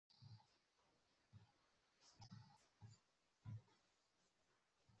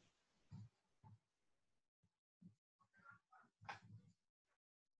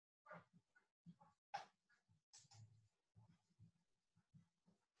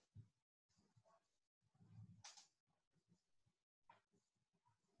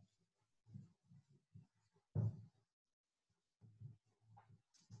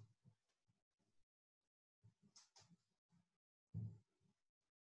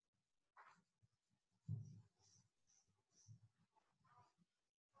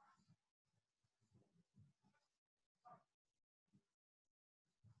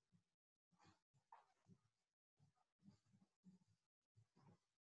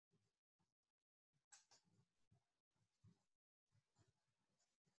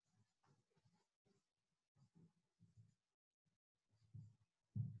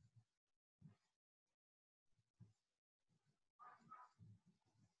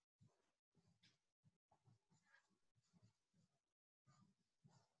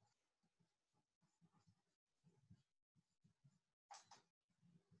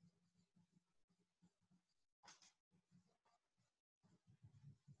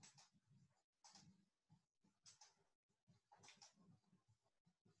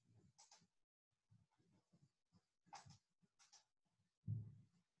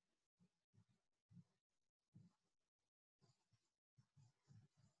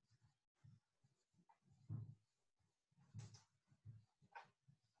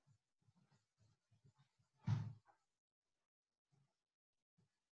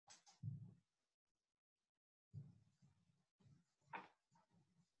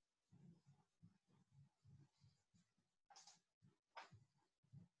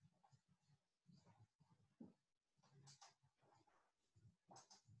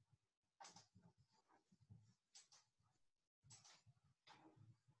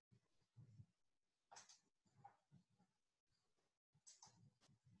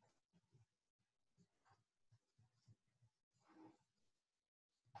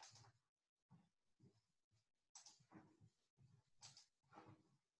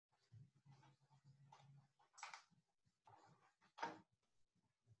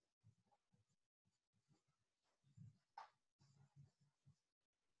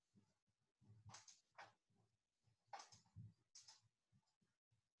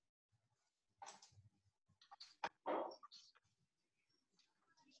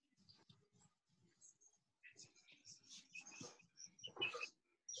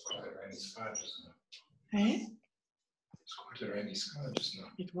sky just now. Hey? It's quite a rainy sky just now.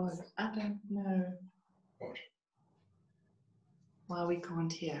 It was. I don't know What? why we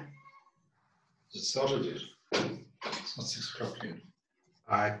can't hear. It started yet. It's not 6 o'clock yet.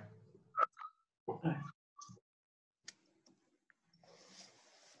 Aye.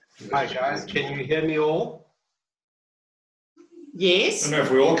 Hi guys, can you hear me all? Yes. I don't know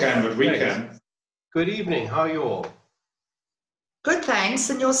if we all can, but we Thanks. can. Good evening, how are you all? Good, thanks.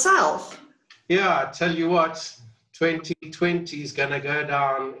 And yourself? Yeah, I tell you what, 2020 is going to go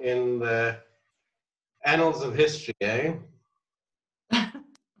down in the annals of history, eh?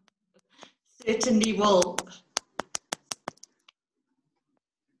 Certainly will.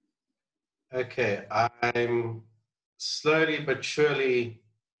 Okay, I'm slowly but surely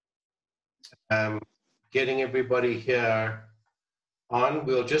getting everybody here on.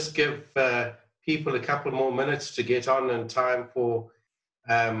 We'll just give people a couple more minutes to get on in time for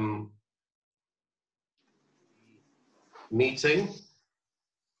meeting.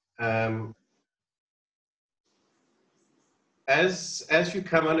 As you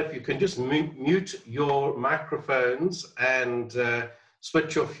come on, if you can just mute your microphones and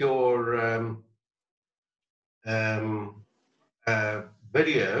switch off your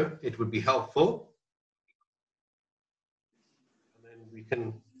video, it would be helpful. And then we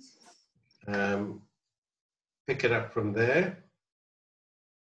can pick it up from there.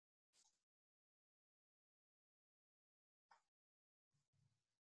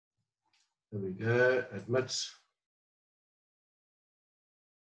 There we go, admit.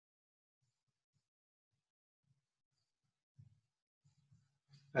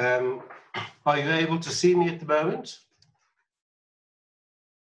 Are you able to see me at the moment?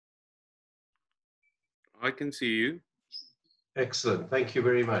 I can see you. Excellent, thank you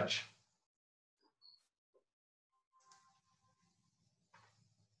very much.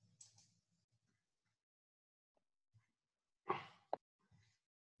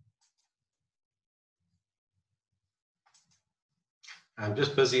 I'm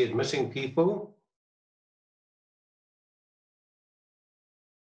just busy admitting people.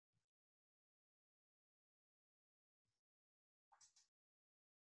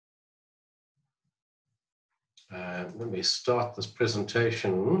 Let me start this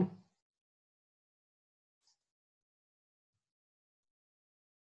presentation.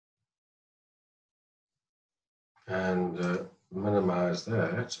 And minimize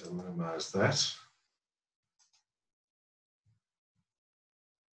that and minimize that.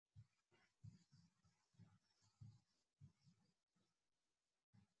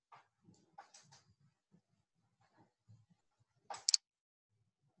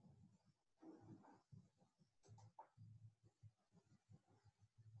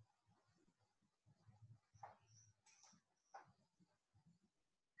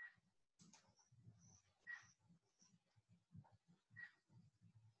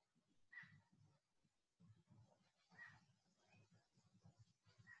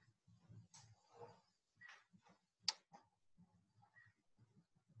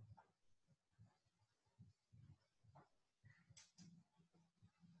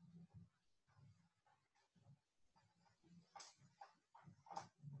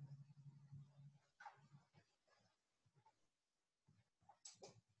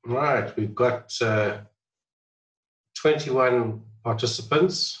 Right, we've got 21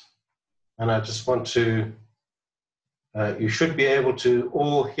 participants, and I just want to, you should be able to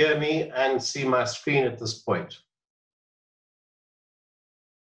all hear me and see my screen at this point.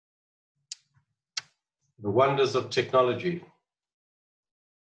 The wonders of technology.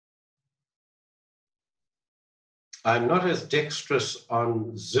 I'm not as dexterous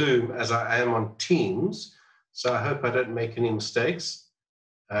on Zoom as I am on Teams, so I hope I don't make any mistakes.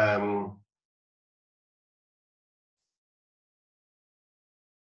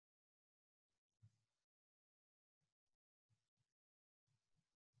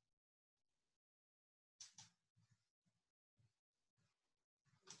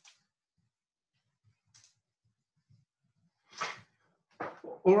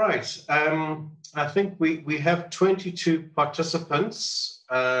 All right, I think we have 22 participants,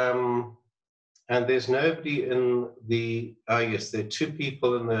 and there's nobody in the, oh yes, there are 2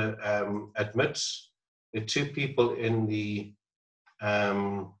 people in the admit, there are 2 people in the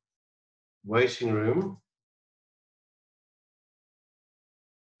waiting room.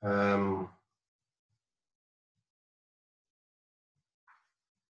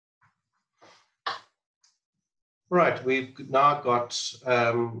 Right, we've now got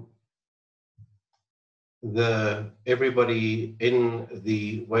everybody in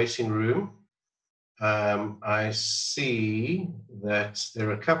the waiting room. I see that there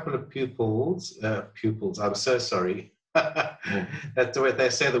are a couple of pupils, I'm so sorry. That's the way they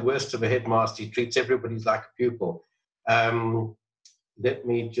say the worst of a headmaster. He treats everybody like a pupil. Let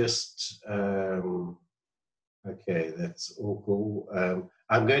me just, okay, that's all cool.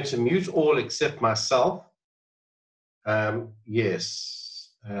 I'm going to mute all except myself. Yes.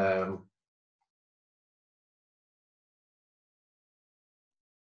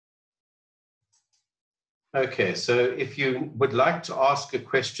 Okay, so if you would like to ask a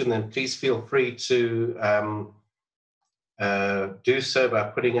question, then please feel free to do so by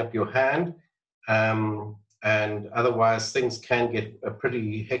putting up your hand. And otherwise, things can get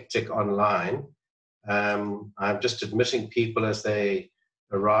pretty hectic online. I'm just admitting people as they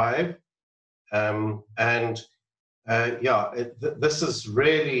arrive. This is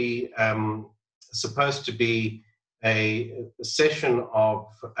really supposed to be a session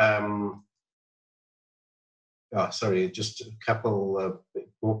of, just a couple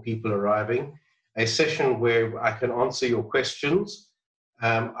more people arriving, a session where I can answer your questions.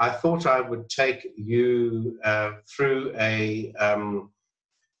 I thought I would take you through a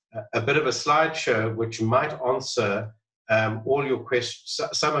bit of a slideshow which might answer all your questions,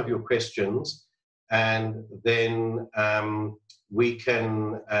 some of your questions, and then we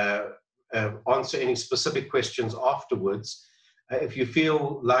can answer any specific questions afterwards. If you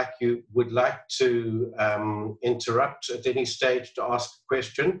feel like you would like to interrupt at any stage to ask a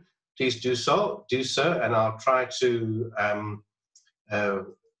question, please do so, and I'll try to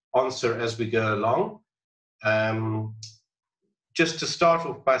answer as we go along. Just to start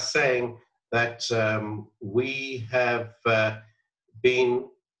off by saying that we have been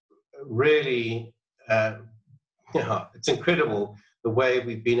really, it's incredible the way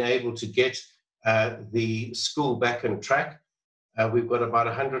we've been able to get the school back on track. We've got about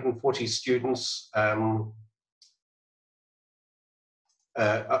 140 students in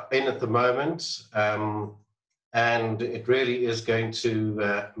at the moment, and it really is going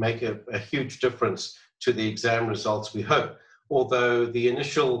to make a huge difference to the exam results, we hope. Although the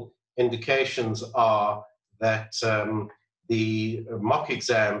initial indications are that the mock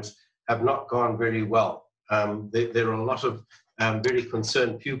exams have not gone very well. There are a lot of very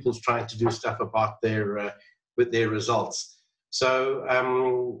concerned pupils trying to do stuff about with their results. So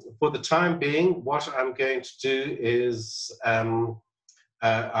for the time being, what I'm going to do is I'm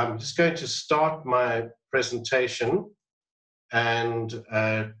just going to start my presentation and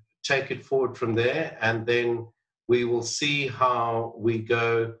take it forward from there, and then we will see how we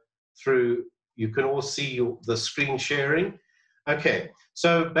go through. You can all see the screen sharing. Okay,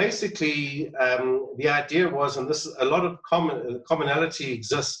 so basically the idea was, and this a lot of commonality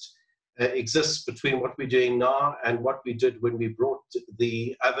exists between what we're doing now and what we did when we brought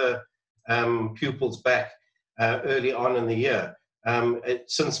the other pupils back early on in the year.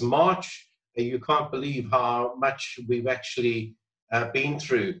 Since March, you can't believe how much we've actually been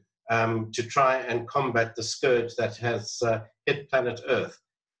through to try and combat the scourge that has hit planet Earth.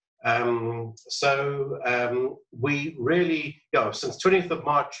 We really, since 20th of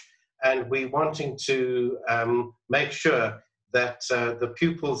March, and we're wanting to make sure that the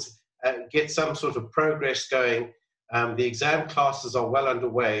pupils get some sort of progress going. The exam classes are well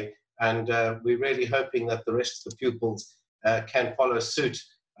underway, and we're really hoping that the rest of the pupils can follow suit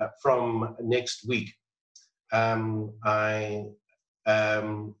from next week.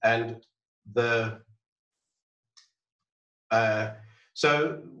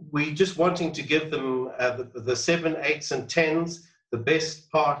 So we're just wanting to give them the 7, 8s, and 10s the best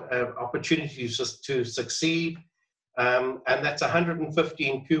opportunities to succeed, and that's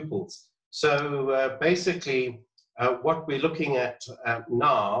 115 pupils. So basically, what we're looking at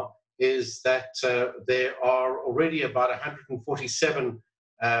now is that there are already about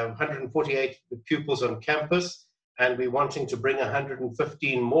 148 pupils on campus, and we're wanting to bring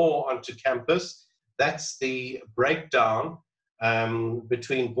 115 more onto campus. That's the breakdown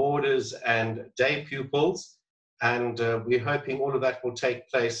between boarders and day pupils, and we're hoping all of that will take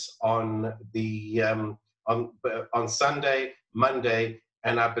place on the on Sunday, Monday,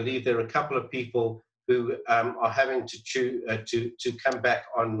 and I believe there are a couple of people who are having to come back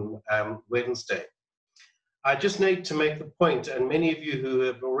on Wednesday. I just need to make the point, and many of you who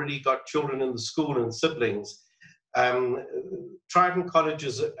have already got children in the school and siblings, Trident College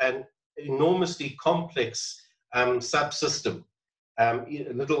is an enormously complex subsystem,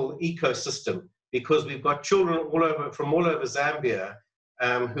 little ecosystem, because we've got children from all over Zambia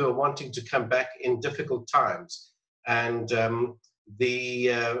who are wanting to come back in difficult times. And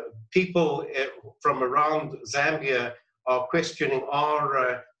the people from around Zambia are questioning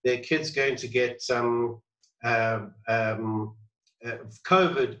our their kids going to get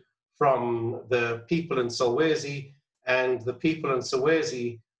COVID from the people in Solwezi, and the people in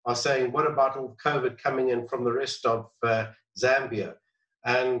Solwezi are saying, what about all COVID coming in from the rest of Zambia?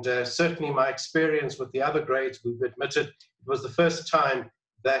 And certainly my experience with the other grades, we've admitted it was the first time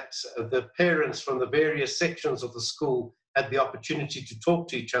that the parents from the various sections of the school had the opportunity to talk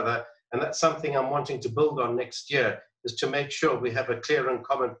to each other. And that's something I'm wanting to build on next year, is to make sure we have a clear and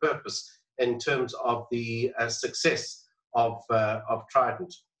common purpose in terms of the success of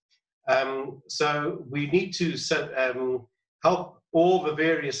Trident. So we need to help all the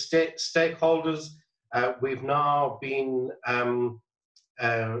various stakeholders. We've now been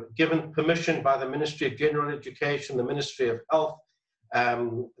given permission by the Ministry of General Education, the Ministry of Health,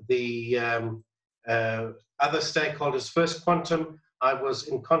 the other stakeholders. First Quantum, I was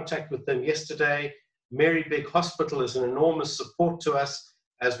in contact with them yesterday. Mary Big Hospital is an enormous support to us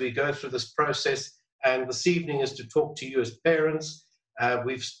as we go through this process. And this evening is to talk to you as parents.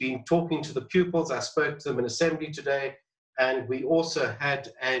 We've been talking to the pupils. I spoke to them in assembly today. And we also had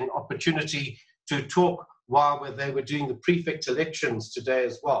an opportunity to talk while they were doing the prefect elections today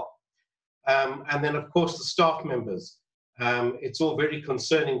as well. And then, of course, the staff members. It's all very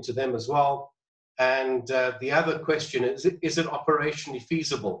concerning to them as well. And the other question is it operationally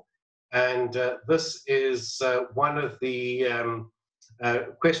feasible? And this is one of the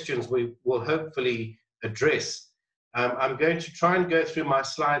questions we will hopefully address. I'm going to try and go through my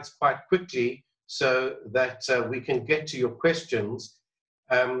slides quite quickly so that we can get to your questions.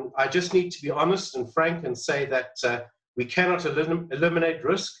 I just need to be honest and frank and say that we cannot eliminate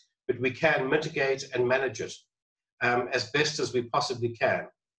risk, but we can mitigate and manage it as best as we possibly can.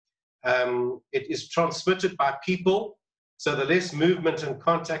 It is transmitted by people, so the less movement and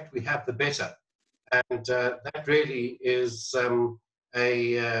contact we have, the better. And that really is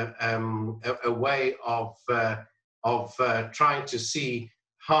a way of trying to see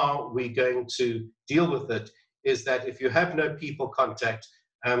how we're going to deal with it, is that if you have no people contact,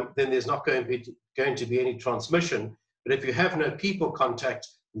 then there's not going to be any transmission. But if you have no people contact,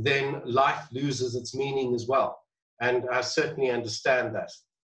 then life loses its meaning as well. And I certainly understand that.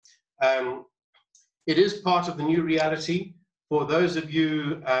 It is part of the new reality. For those of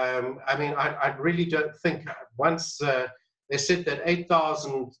you, I mean, I really don't think, once they said that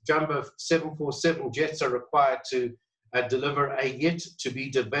 8,000 Jumbo 747 jets are required to deliver a yet to be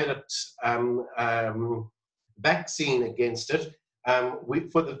developed vaccine against it.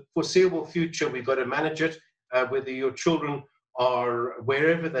 For the foreseeable future, we've got to manage it, whether your children are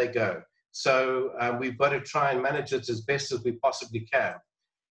wherever they go. So we've got to try and manage it as best as we possibly can.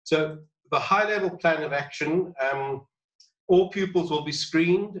 So the high-level plan of action, all pupils will be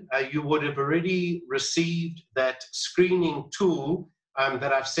screened. You would have already received that screening tool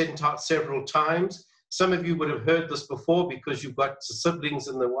that I've sent out several times. Some of you would have heard this before because you've got siblings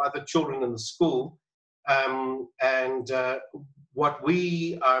and the other children in the school. What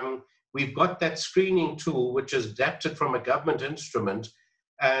we've got that screening tool, which is adapted from a government instrument,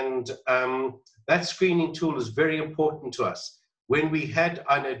 and that screening tool is very important to us. When we had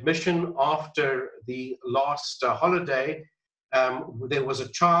an admission after the last holiday, there was a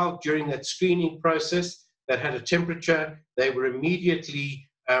child during that screening process that had a temperature. They were immediately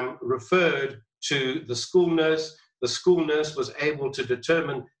referred to the school nurse. The school nurse was able to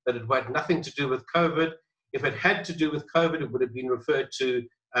determine that it had nothing to do with COVID. If it had to do with COVID, it would have been referred to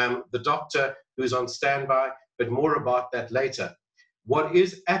the doctor who's on standby, but more about that later. What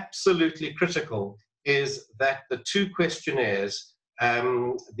is absolutely critical is that the two questionnaires,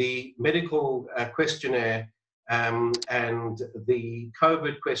 the medical questionnaire and the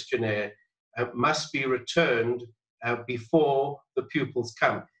COVID questionnaire, must be returned before the pupils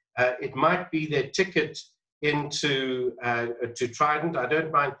come. It might be their ticket into to Trident. I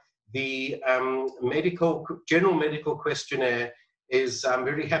don't mind. The general medical questionnaire is, I'm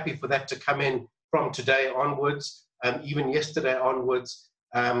very happy for that to come in from today onwards, even yesterday onwards.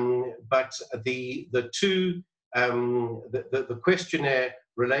 But the questionnaire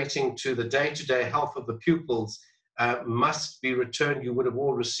relating to the day-to-day health of the pupils must be returned. You would have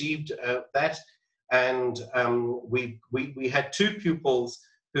all received that. And we had two pupils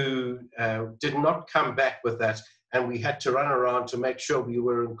who did not come back with that, and we had to run around to make sure we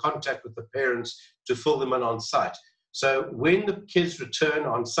were in contact with the parents to fill them in on site. So when the kids return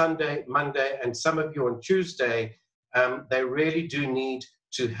on Sunday, Monday, and some of you on Tuesday, they really do need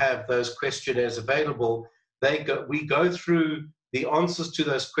to have those questionnaires available. We go through the answers to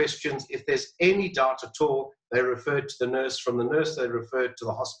those questions. If there's any doubt at all, they refer to the nurse. From the nurse, they refer to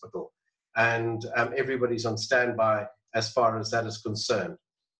the hospital. And everybody's on standby as far as that is concerned.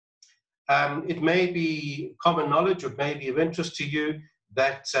 it may be common knowledge, or it may be of interest to you,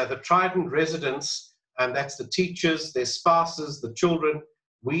 that the Trident residents, and that's the teachers, their spouses, the children,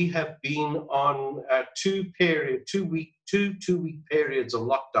 we have been on two-week periods of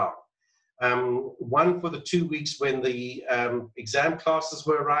lockdown. One for the 2 weeks when the exam classes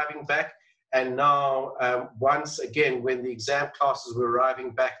were arriving back, and now once again when the exam classes were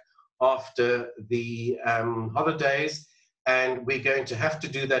arriving back after the holidays, and we're going to have to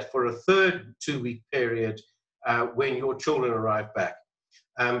do that for a third 2-week period when your children arrive back.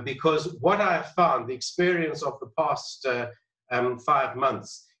 Because what I have found, the experience of the past 5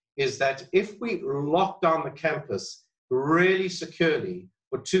 months, is that if we lock down the campus really securely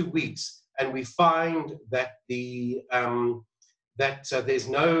for 2 weeks, and we find that there's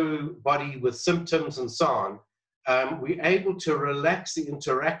nobody with symptoms and so on, we're able to relax the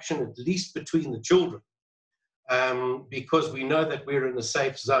interaction, at least between the children, because we know that we're in a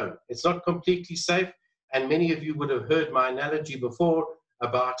safe zone. It's not completely safe, and many of you would have heard my analogy before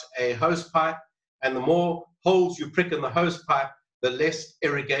about a hose pipe, and the more holes you prick in the hose pipe, the less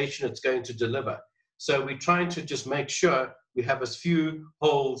irrigation it's going to deliver. So we're trying to just make sure we have as few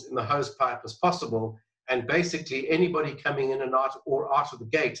holes in the hose pipe as possible, and basically anybody coming in and out or out of the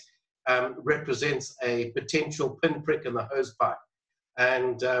gate represents a potential pinprick in the hose pipe.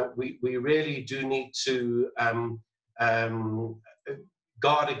 And we really do need to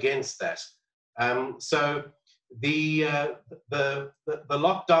guard against that. So the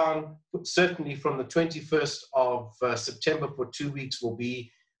lockdown, certainly from the 21st of September for 2 weeks, will be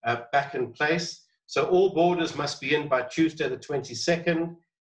back in place. So all boarders must be in by Tuesday the 22nd.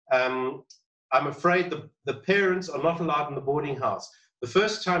 I'm afraid the parents are not allowed in the boarding house. The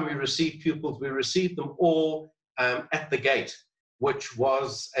first time we received pupils, we received them all at the gate, which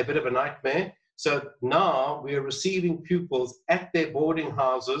was a bit of a nightmare. So now we are receiving pupils at their boarding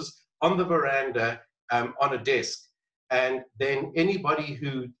houses on the veranda, on a desk. And then anybody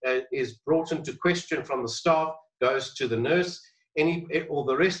who is brought into question from the staff goes to the nurse. Or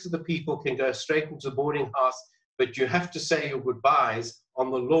the rest of the people can go straight into the boarding house, but you have to say your goodbyes on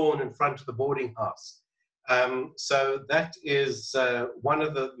the lawn in front of the boarding house. So that is one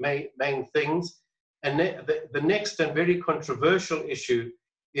of the main things. And the next and very controversial issue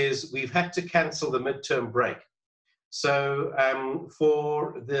is we've had to cancel the midterm break. So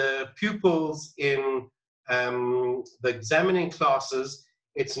for the pupils in the examining classes,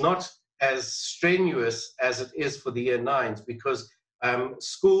 it's not as strenuous as it is for the year 9s, because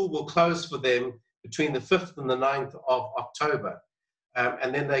school will close for them between the 5th and the 9th of October.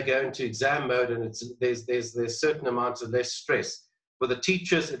 And then they go into exam mode, and there's certain amounts of less stress. For the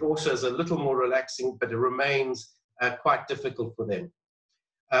teachers, it also is a little more relaxing, but it remains quite difficult for them.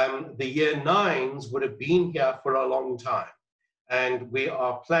 The year 9s would have been here for a long time, and we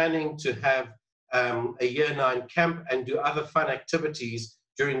are planning to have a year 9 camp and do other fun activities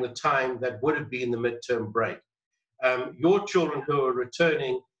during the time that would have been the midterm break. Your children who are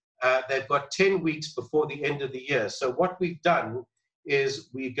returning, they've got 10 weeks before the end of the year. So what we've done is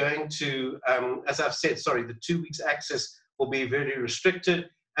we're going to, as I've said, sorry, the 2 weeks access will be very restricted,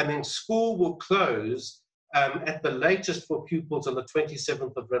 and then school will close at the latest for pupils on the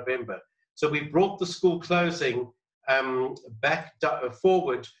 27th of November. So we brought the school closing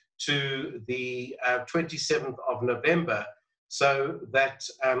forward to the 27th of November, so that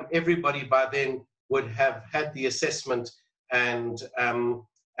everybody by then would have had the assessment, and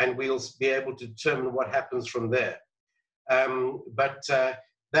we'll be able to determine what happens from there. But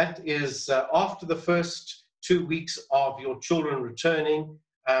that is after the first 2 weeks of your children returning,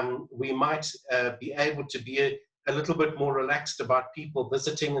 we might be able to be a little bit more relaxed about people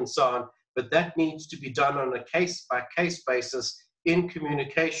visiting and so on, but that needs to be done on a case-by-case basis in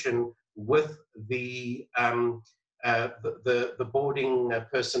communication with the boarding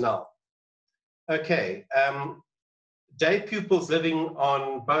personnel. Okay, day pupils living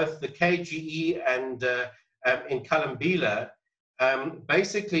on both the KGE and in Kalaambila,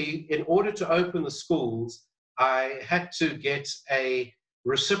 basically, in order to open the schools, I had to get a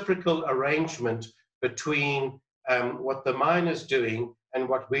reciprocal arrangement between what the mine is doing and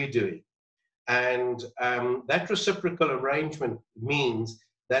what we're doing. And that reciprocal arrangement means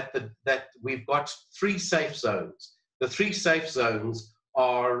that we've got 3 safe zones. The 3 safe zones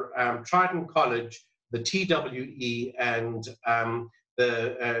are Trident College, the TWE, and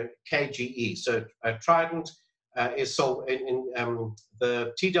the KGE. So Trident is sold in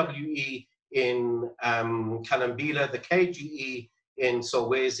the TWE in Kalaambila, the KGE in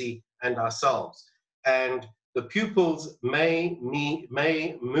Solwezi, and ourselves. And the pupils may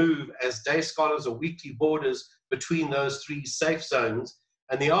move as day scholars or weekly boarders between those 3 safe zones,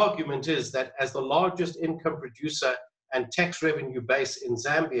 And the argument is that as the largest income producer and tax revenue base in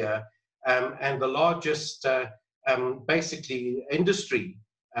Zambia, and the largest basically industry,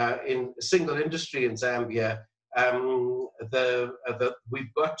 in single industry in Zambia,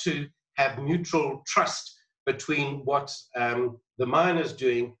 we've got to have mutual trust between what the miner's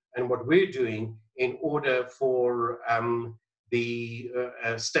doing and what we're doing in order for the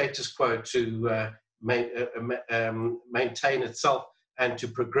status quo to maintain itself and to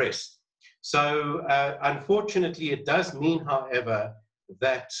progress. So unfortunately, it does mean, however,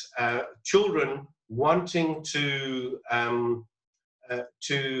 that children wanting to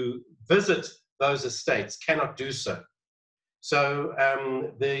visit those estates cannot do so. So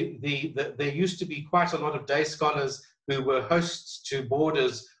there used to be quite a lot of day scholars who were hosts to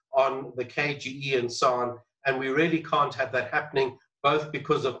boarders on the KGE and so on, and we really can't have that happening, both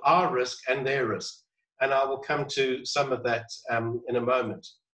because of our risk and their risk. And I will come to some of that in a moment.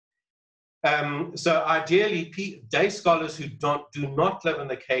 So ideally, day scholars who do not live in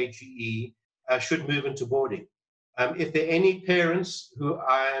the KGE should move into boarding. If there are any parents who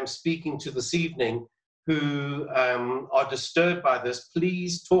I am speaking to this evening who are disturbed by this,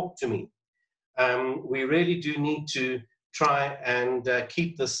 please talk to me. We really do need to try and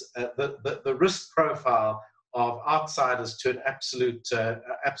keep this the risk profile of outsiders to an absolute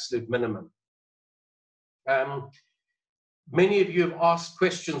minimum. Many of you have asked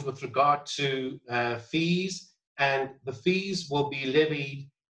questions with regard to fees, and the fees will be levied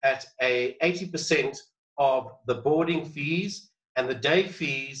at 80% of the boarding fees, and the day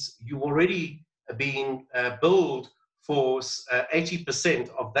fees, you already been billed for 80%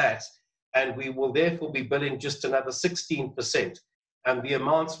 of that, and we will therefore be billing just another 16%. And the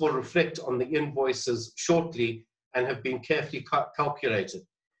amounts will reflect on the invoices shortly and have been carefully calculated.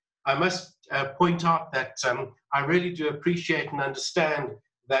 I must point out that I really do appreciate and understand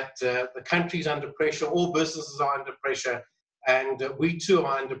that the country's under pressure, all businesses are under pressure, and we too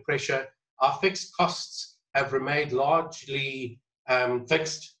are under pressure. Our fixed costs have remained largely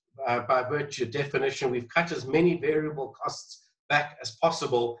fixed by virtue of definition. We've cut as many variable costs back as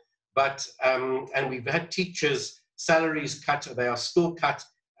possible, but and we've had teachers' salaries cut, they are still cut,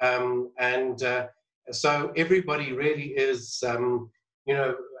 so everybody really is,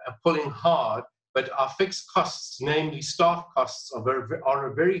 pulling hard, but our fixed costs, namely staff costs, are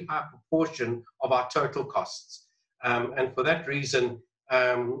a very high proportion of our total costs. And for that reason,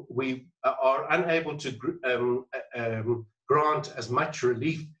 we are unable to grant as much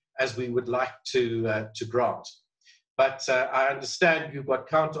relief as we would like to grant. But I understand you've got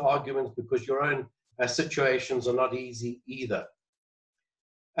counter arguments because your own situations are not easy either.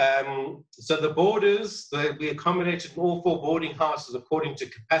 So the boarders, we accommodated in all 4 boarding houses according to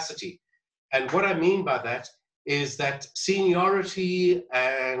capacity. And what I mean by that is that seniority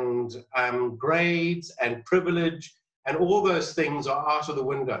and grades and privilege and all those things are out of the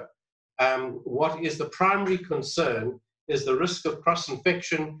window. What is the primary concern is the risk of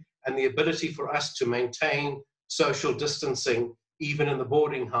cross-infection and the ability for us to maintain social distancing even in the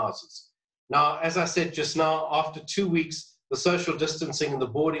boarding houses. Now, as I said just now, after 2 weeks, the social distancing in the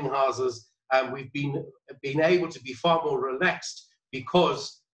boarding houses, we've been able to be far more relaxed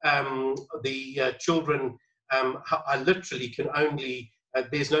because the children literally can only,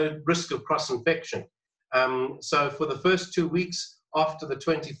 there's no risk of cross-infection. So for the first 2 weeks after the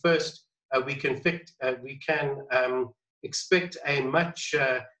 21st, we can expect a much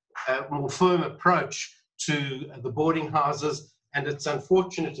more firm approach to the boarding houses. And it's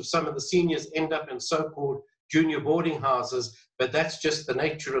unfortunate if some of the seniors end up in so-called junior boarding houses, but that's just the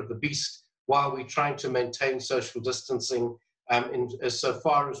nature of the beast while we're trying to maintain social distancing so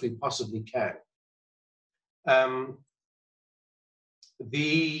far as we possibly can.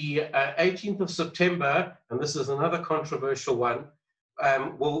 The 18th of September, and this is another controversial one,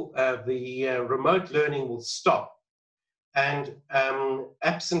 the remote learning will stop, and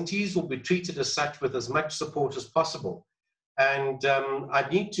absentees will be treated as such with as much support as possible. And I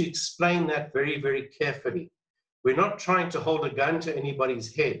need to explain that very, very carefully. We're not trying to hold a gun to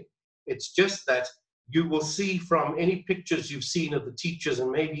anybody's head. It's just that you will see from any pictures you've seen of the teachers,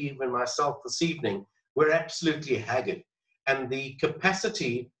 and maybe even myself this evening, we're absolutely haggard. And the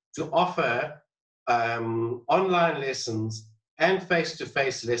capacity to offer online lessons and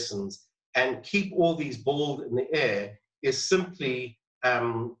face-to-face lessons and keep all these balls in the air is simply,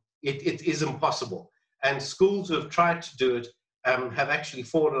 it is impossible. And schools who have tried to do it have actually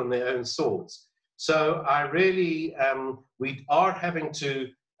fallen on their own swords. So I really, we are having to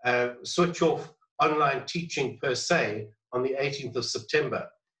switch off online teaching per se on the 18th of September.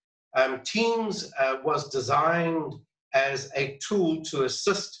 Teams was designed as a tool to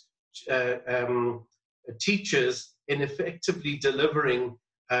assist teachers in effectively delivering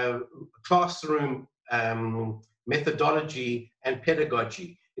classroom methodology and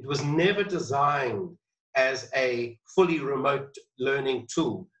pedagogy. It was never designed as a fully remote learning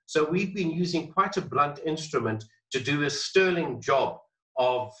tool. So we've been using quite a blunt instrument to do a sterling job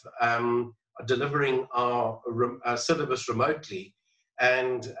of delivering our syllabus remotely.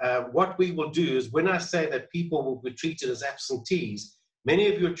 And what we will do is, when I say that people will be treated as absentees, many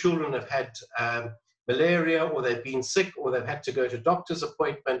of your children have had malaria, or they've been sick, or they've had to go to doctor's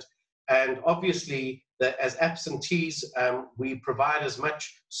appointment. And obviously, as absentees, we provide as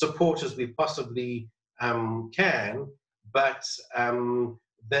much support as we possibly can, but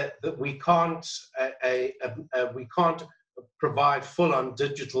that we can't provide full-on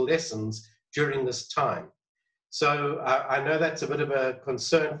digital lessons during this time. So I know that's a bit of a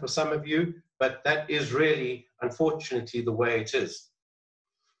concern for some of you, but that is really, unfortunately, the way it is.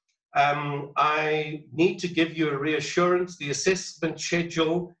 I need to give you a reassurance. The assessment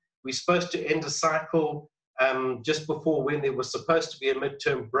schedule, we're supposed to end a cycle just before when there was supposed to be a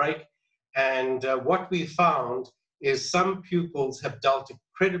midterm break. And what we found is some pupils have dealt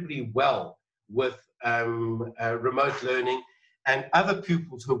incredibly well with remote learning, and other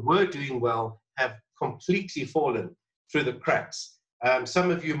pupils who were doing well have completely fallen through the cracks.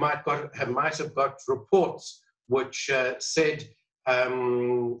 Some of you might have got reports which said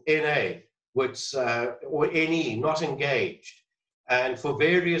NA, which, or NE, not engaged. And for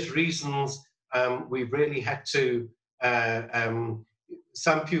various reasons, we've really had to,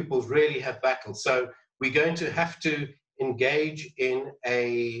 some pupils really have battled. So we're going to have to engage in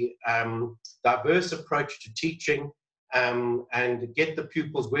a diverse approach to teaching and get the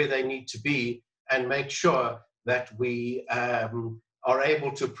pupils where they need to be, and make sure that we are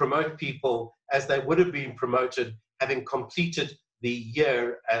able to promote people as they would have been promoted, having completed the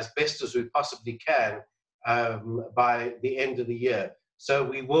year as best as we possibly can by the end of the year. So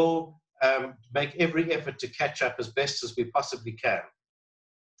we will make every effort to catch up as best as we possibly can.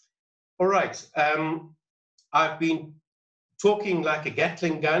 All right, I've been talking like a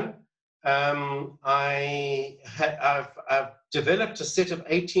Gatling gun. I've developed a set of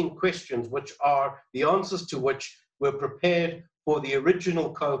 18 questions, which are the answers to which were prepared for the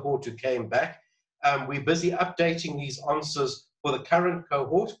original cohort who came back. We're busy updating these answers for the current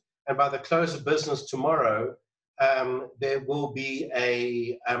cohort, and by the close of business tomorrow, there will be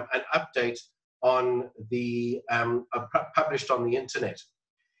an update on the published on the internet.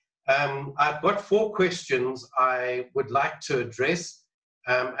 I've got 4 questions I would like to address,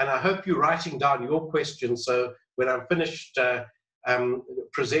 and I hope you're writing down your questions, so when I'm finished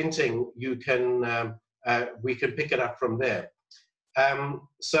presenting, you can we can pick it up from there.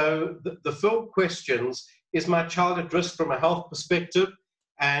 So the 4 questions: is my child at risk from a health perspective?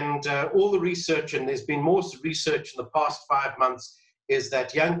 And all the research, and there's been more research in the past 5 months, is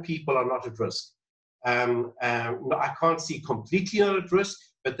that young people are not at risk. I can't see completely not at risk,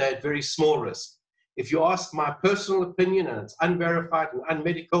 but they're at very small risk. If you ask my personal opinion, and it's unverified and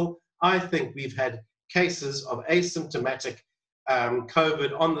unmedical, I think we've had cases of asymptomatic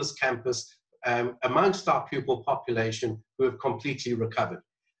COVID on this campus amongst our pupil population who have completely recovered.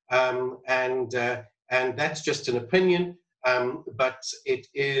 And that's just an opinion, but it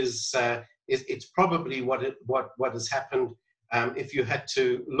is it's probably what has happened if you had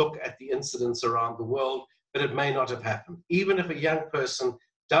to look at the incidents around the world, but it may not have happened. Even if a young person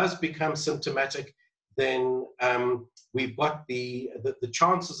does become symptomatic, then we've got the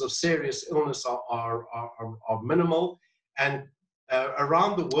chances of serious illness are minimal. And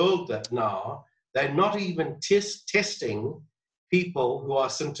around the world now, they're not even testing people who are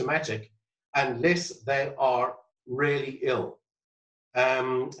symptomatic unless they are really ill.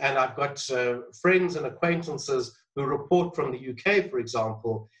 And I've got friends and acquaintances who report from the UK, for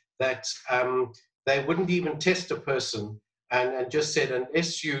example, that they wouldn't even test a person and just said,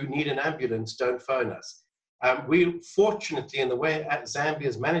 unless you need an ambulance, don't phone us. We fortunately, in the way Zambia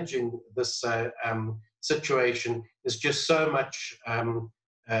is managing this situation, is just so much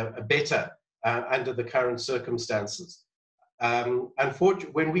better under the current circumstances.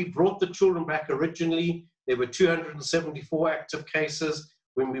 Unfortunately, when we brought the children back originally, there were 274 active cases.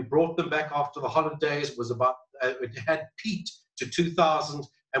 When we brought them back after the holidays, it was about it had peaked to 2,000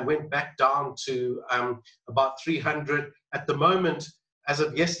 and went back down to about 300. At the moment, as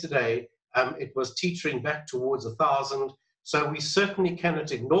of yesterday, it was teetering back towards 1,000. So we certainly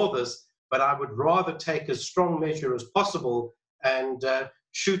cannot ignore this, but I would rather take as strong measure as possible and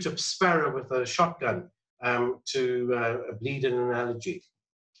shoot a sparrow with a shotgun to bleed an analogy.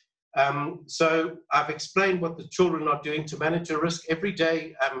 So I've explained what the children are doing to manage a risk every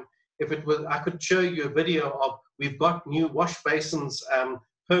day. If it was, I could show you a video of, we've got new wash basins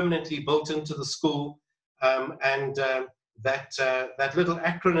permanently built into the school, and that little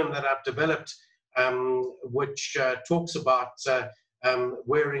acronym that I've developed, which talks about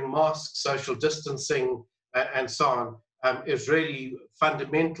wearing masks, social distancing, and so on, is really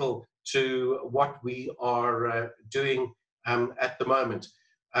fundamental to what we are doing at the moment.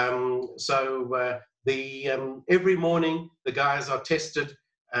 Every morning the guys are tested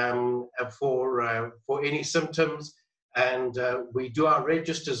for any symptoms, and we do our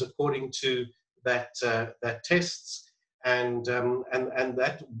registers according to that tests, and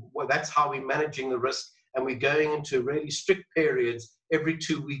that's how we're managing the risk. And we're going into really strict periods every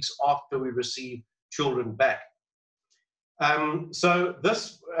 2 weeks after we receive children back. So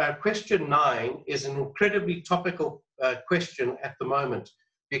this question 9 is an incredibly topical question at the moment,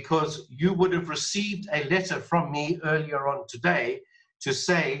 because you would have received a letter from me earlier on today to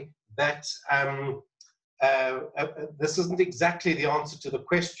say that this isn't exactly the answer to the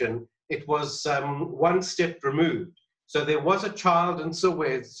question. It was one step removed. So there was a child in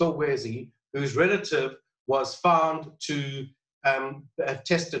Solwezi whose relative was found to have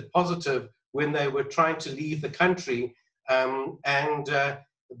tested positive when they were trying to leave the country. A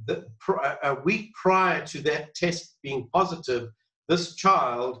week prior to that test being positive, this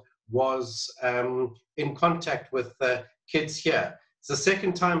child was in contact with kids here. It's the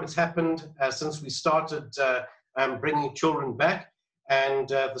second time it's happened since we started bringing children back. And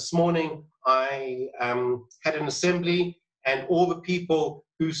this morning I had an assembly, and all the people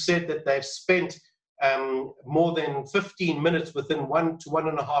who said that they've spent more than 15 minutes within 1 to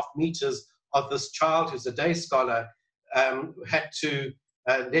 1.5 meters of this child who's a day scholar had to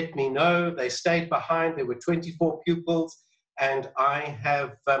let me know. They stayed behind. There were 24 pupils, and I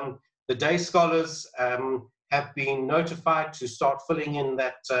have the day scholars have been notified to start filling in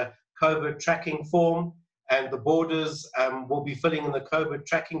that COVID tracking form, and the boarders will be filling in the COVID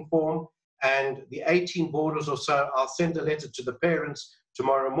tracking form, and the 18 boarders or so, I'll send a letter to the parents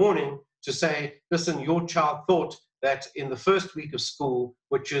tomorrow morning to say, listen, your child thought that in the first week of school,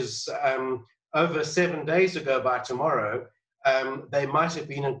 which is over 7 days ago by tomorrow, they might have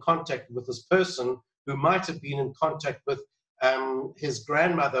been in contact with this person who might have been in contact with his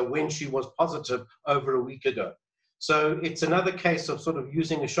grandmother when she was positive over a week ago. So it's another case of sort of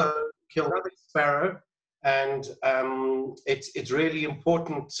using a shot to kill a sparrow, and it's really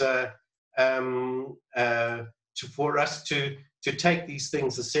important for us to take these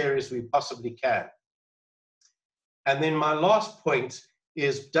things as serious as we possibly can. And then my last point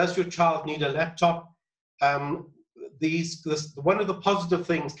is, does your child need a laptop? One of the positive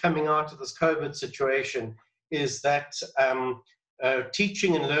things coming out of this COVID situation is that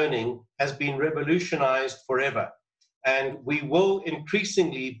teaching and learning has been revolutionized forever. And we will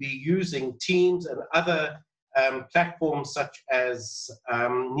increasingly be using Teams and other platforms such as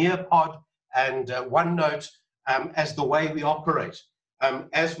Nearpod and OneNote as the way we operate,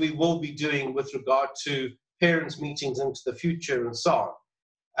 as we will be doing with regard to parents' meetings into the future and so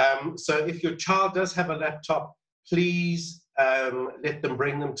on. So if your child does have a laptop, please let them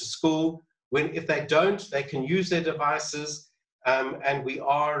bring them to school. If they don't, they can use their devices, and we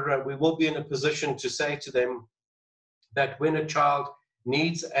will be in a position to say to them that when a child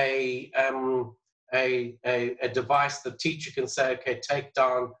needs a device, the teacher can say, okay, take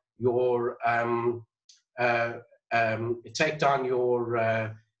down your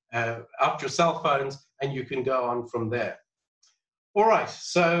out your cell phones, and you can go on from there. All right,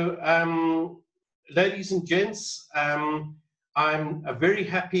 so ladies and gents, I'm very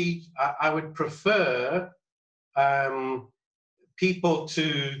happy. I would prefer people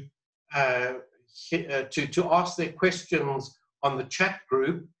to ask their questions on the chat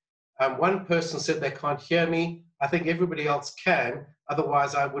group. One person said they can't hear me. I think everybody else can.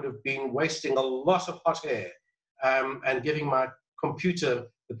 Otherwise, I would have been wasting a lot of hot air and giving my computer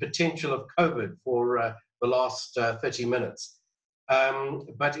the potential of COVID for the last 30 minutes.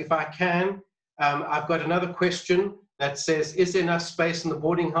 But if I can, I've got another question that says, is there enough space in the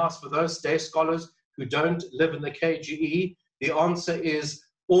boarding house for those day scholars who don't live in the KGE? The answer is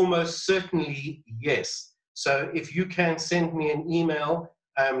almost certainly yes. So if you can send me an email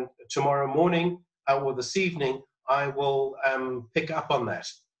tomorrow morning or this evening, I will pick up on that.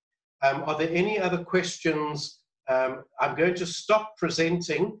 Are there any other questions? I'm going to stop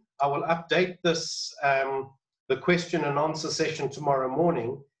presenting. I will update this, the question and answer session tomorrow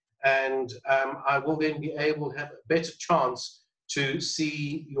morning, and I will then be able to have a better chance to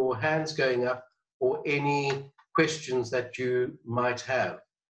see your hands going up or any questions that you might have.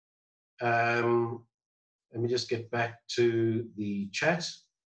 Let me just get back to the chat.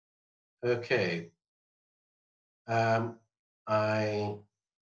 Okay. I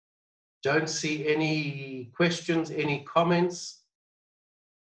don't see any questions, any comments.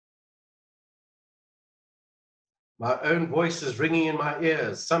 My own voice is ringing in my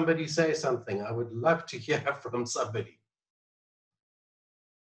ears. Somebody say something. I would love to hear from somebody.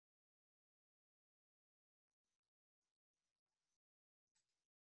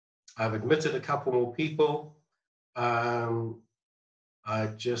 I've admitted a couple more people. I'm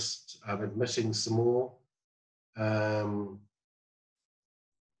admitting some more.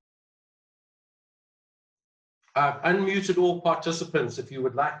 I've unmuted all participants if you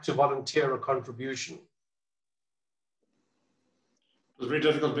would like to volunteer a contribution. It was very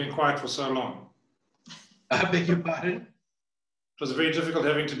difficult being quiet for so long. I beg your pardon? It was very difficult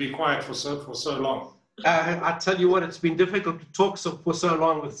having to be quiet for so long. I tell you what, it's been difficult to talk for so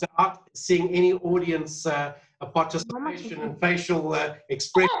long without seeing any audience participation and facial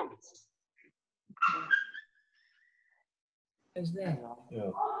expressions. Yeah.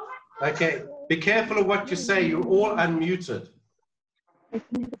 Okay, be careful of what you say. You're all unmuted.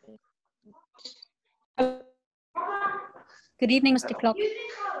 Good evening, Mr. Clark.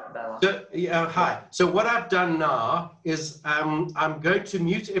 So, hi. So what I've done now is I'm going to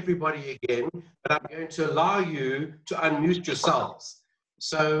mute everybody again, but I'm going to allow you to unmute yourselves.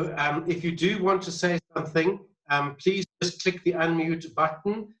 So if you do want to say something, please just click the unmute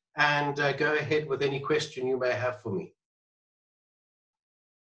button and go ahead with any question you may have for me.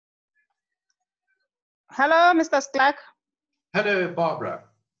 Hello, Mr. Clark. Hello, Barbara.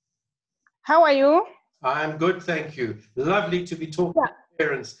 How are you? I'm good, thank you. Lovely to be talking to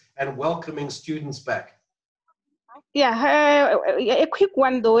parents and welcoming students back. Yeah, a quick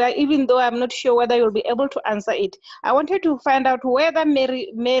one though, even though I'm not sure whether you'll be able to answer it. I wanted to find out whether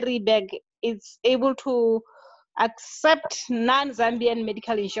Maryburg is able to accept non-Zambian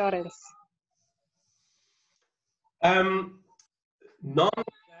medical insurance.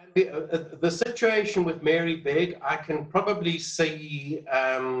 The situation with Maryburg, I can probably say,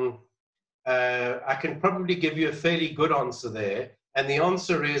 I can probably give you a fairly good answer there. And the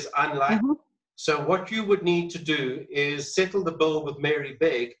answer is unlikely. So what you would need to do is settle the bill with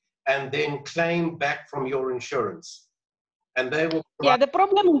Maryburg and then claim back from your insurance. And they will the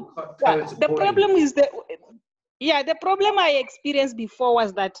problem is that the problem I experienced before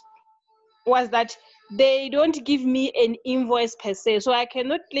was that they don't give me an invoice per se, so I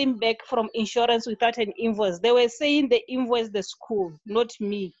cannot claim back from insurance without an invoice. They were saying they invoice the school, not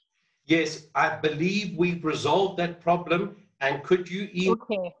me. Yes, I believe we've resolved that problem. And could you email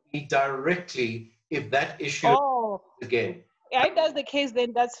me directly if that issue again? Yeah, if that's the case,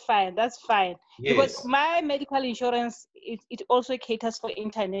 then that's fine. That's fine. Yes. Because my medical insurance, it also caters for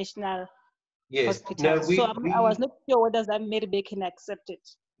international hospitals. No, so I was not sure whether Maryburg can accept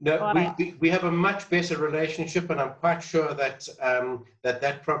it. No, we have a much better relationship, and I'm quite sure that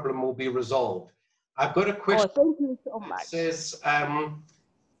that problem will be resolved. I've got a question. Oh, thank you so much. It says,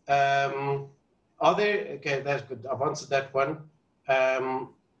 are there, okay, that's good. I've answered that one.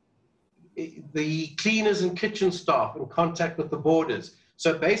 The cleaners and kitchen staff in contact with the boarders.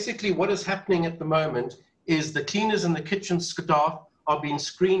 So basically what is happening at the moment is the cleaners and the kitchen staff are being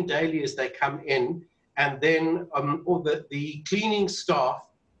screened daily as they come in, and then the cleaning staff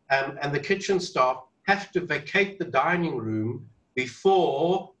and the kitchen staff have to vacate the dining room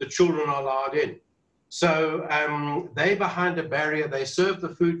before the children are allowed in. So they're behind a barrier, they serve the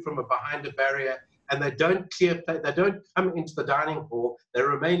food from behind a barrier, and they don't come into the dining hall, they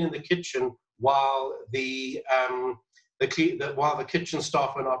remain in the kitchen while the kitchen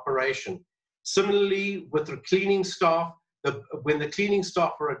staff are in operation. Similarly, with the cleaning staff, when the cleaning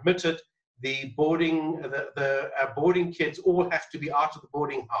staff are admitted, the boarding kids all have to be out of the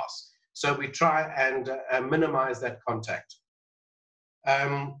boarding house. So we try and minimize that contact.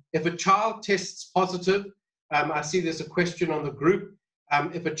 If a child tests positive, I see there's a question on the group.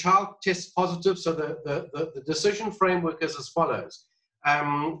 If a child tests positive, so the decision framework is as follows.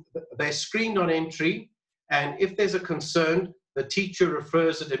 They're screened on entry, and if there's a concern, the teacher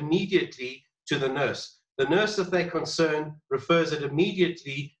refers it immediately to the nurse. The nurse, if they're concerned, refers it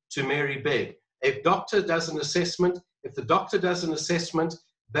immediately to Maryburg. If doctor does an assessment, if the doctor does an assessment,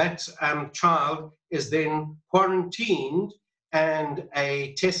 that child is then quarantined and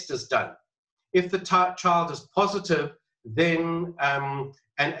a test is done. If the child is positive, then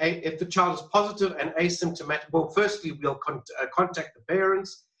if the child is positive and asymptomatic, well, firstly, we'll contact the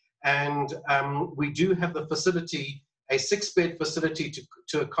parents, and we do have the facility, a 6-bed facility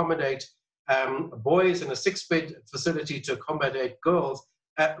to accommodate boys and a 6-bed facility to accommodate girls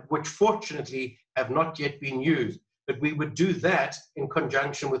which fortunately have not yet been used. But we would do that in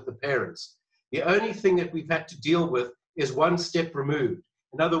conjunction with the parents. The only thing that we've had to deal with is one step removed.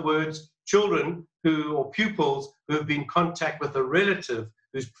 In other words, children or pupils who have been in contact with a relative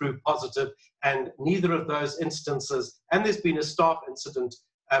who's proved positive, and neither of those instances, and there's been a staff incident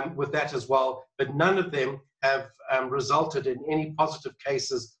with that as well, but none of them have resulted in any positive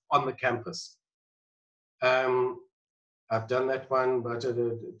cases on the campus. I've done that one, but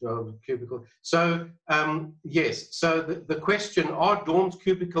cubicle. So yes, so the question, are dorms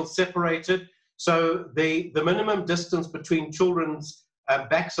cubicles separated? So the minimum distance between children's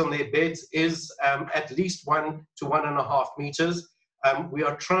backs on their beds is at least 1 to 1.5 meters. We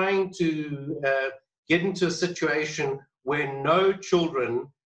are trying to get into a situation where no children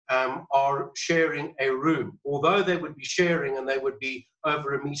are sharing a room. Although they would be sharing and they would be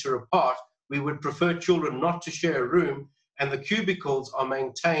over 1 meter apart, we would prefer children not to share a room, and the cubicles are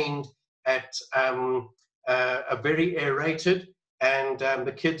maintained at a very aerated, and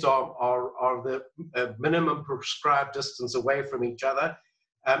the kids are the minimum prescribed distance away from each other.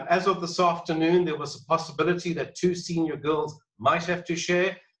 As of this afternoon, there was a possibility that 2 senior girls might have to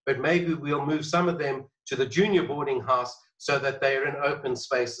share, but maybe we'll move some of them to the junior boarding house so that they are in open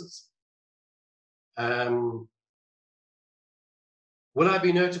spaces. Will I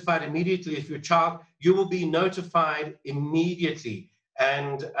be notified immediately if your child? You will be notified immediately,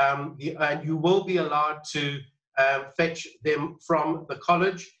 and you will be allowed to fetch them from the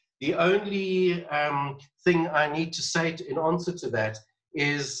college. The only thing I need to say in answer to that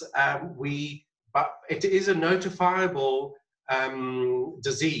is it is a notifiable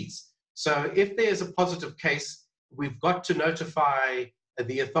disease. So if there's a positive case, we've got to notify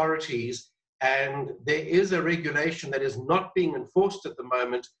the authorities, and there is a regulation that is not being enforced at the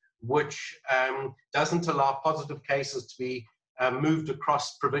moment, which doesn't allow positive cases to be moved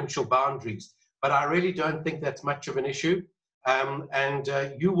across provincial boundaries. But I really don't think that's much of an issue.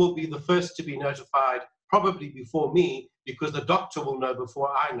 You will be the first to be notified, probably before me, because the doctor will know before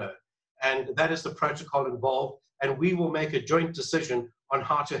I know. And that is the protocol involved. And we will make a joint decision on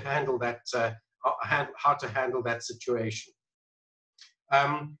how to handle that, situation.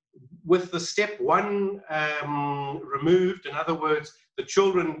 With the step 1 removed, in other words, the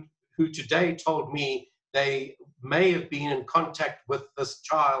children who today told me they may have been in contact with this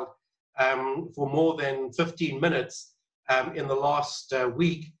child for more than 15 minutes in the last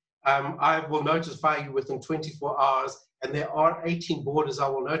week, I will notify you within 24 hours, and there are 18 boarders I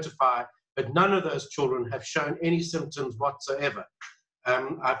will notify, but none of those children have shown any symptoms whatsoever.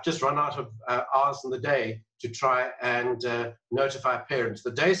 I've just run out of hours in the day to try and notify parents.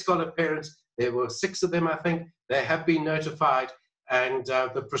 The day scholar parents, there were 6 of them, I think, they have been notified, and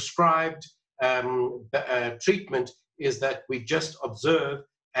the prescribed treatment is that we just observe,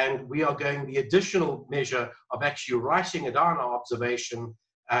 and we are going the additional measure of actually writing it down, our observation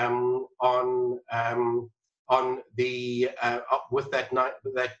with that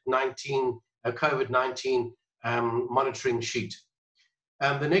COVID-19 monitoring sheet.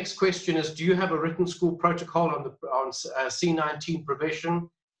 The next question is, do you have a written school protocol on C19 prevention?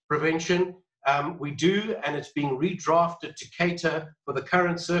 We do, and it's being redrafted to cater for the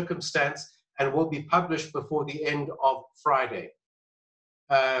current circumstance and will be published before the end of Friday.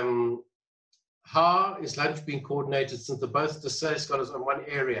 How is lunch being coordinated since both the day scholars on one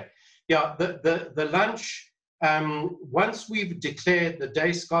area? Yeah, the lunch, once we've declared the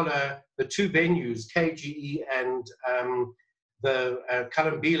day scholar, the 2 venues, KGE and the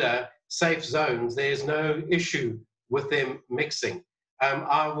Kalimbila safe zones, there's no issue with them mixing.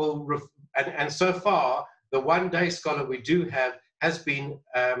 And so far, the 1 day scholar we do have has been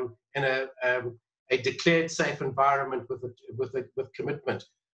in a declared safe environment with commitment.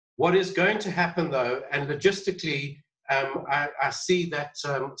 What is going to happen though, and logistically, I see that,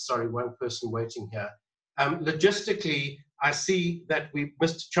 sorry, one person waiting here. Logistically, I see that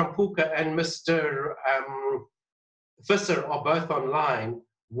Mr. Champuka and Mr. Visser are both online.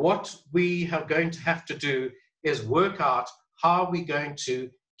 What we are going to have to do is work out how we're going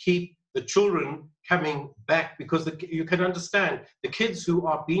to keep the children coming back, because you can understand the kids who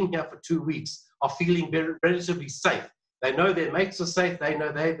are being here for 2 weeks are feeling relatively safe. They know their mates are safe. They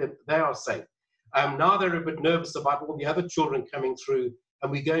know they are safe. Now they're a bit nervous about all the other children coming through,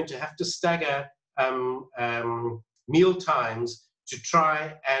 and we're going to have to stagger meal times to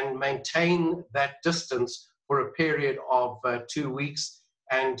try and maintain that distance for a period of 2 weeks.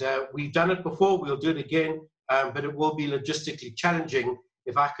 And we've done it before, we'll do it again, but it will be logistically challenging.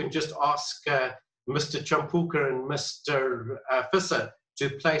 If I can just ask Mr. Champuka and Mr. Visser to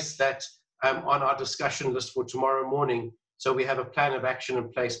place that on our discussion list for tomorrow morning, So we have a plan of action in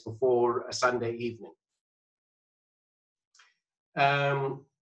place before a Sunday evening.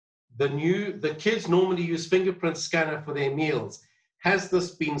 The kids normally use fingerprint scanner for their meals. Has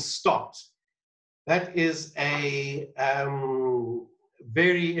this been stopped? That is a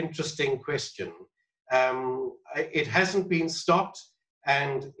very interesting question. It hasn't been stopped,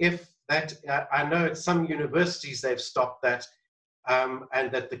 and if that, I know at some universities they've stopped that,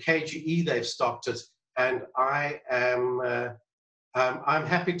 and at the KGE they've stopped it, and I'm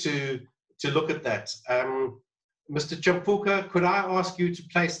happy to look at that. Mr. Champuka, could I ask you to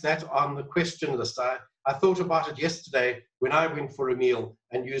place that on the question list? I thought about it yesterday when I went for a meal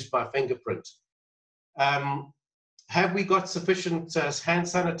and used my fingerprint. Have we got sufficient hand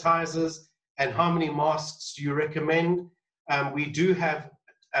sanitizers, and how many masks do you recommend? We do have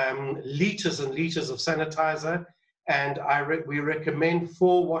liters and liters of sanitizer, and we recommend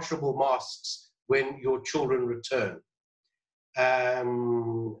 4 washable masks when your children return.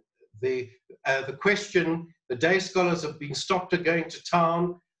 The question, the day scholars have been stopped at going to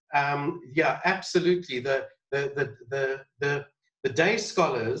town. Yeah, absolutely. The day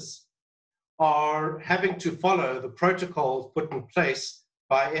scholars are having to follow the protocols put in place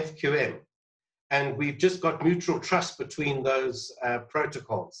by FQM. And we've just got mutual trust between those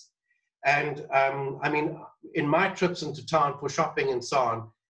protocols. And I mean, in my trips into town for shopping and so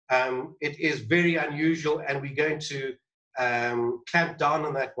on, it is very unusual, and we're going to clamp down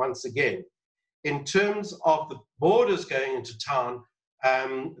on that once again. In terms of the boarders going into town,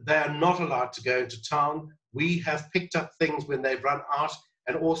 they are not allowed to go into town. We have picked up things when they've run out,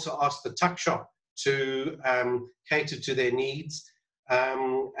 and also asked the tuck shop to cater to their needs.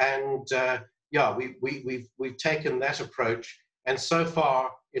 Yeah, we've taken that approach, and so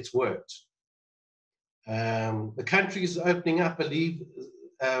far it's worked. The country is opening up. I believe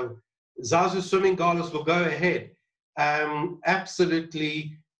Zazu swimming galas will go ahead.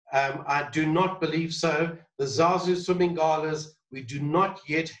 Absolutely, I do not believe so. The Zazu swimming galas, we do not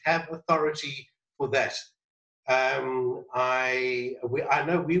yet have authority for that. I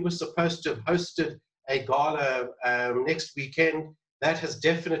know we were supposed to have hosted a gala next weekend. That has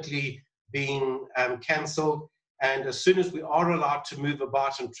definitely been cancelled, and as soon as we are allowed to move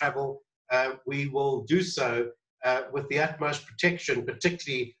about and travel, we will do so with the utmost protection,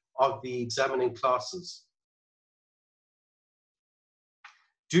 particularly of the examining classes.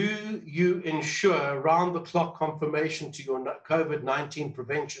 Do you ensure round-the-clock confirmation to your COVID-19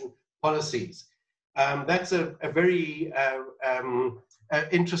 prevention policies? That's a very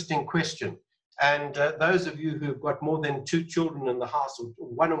interesting question. And those of you who've got more than 2 children in the house, or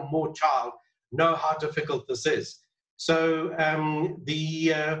 1 or more child, know how difficult this is. So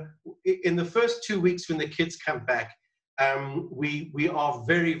in the first 2 weeks when the kids come back, we are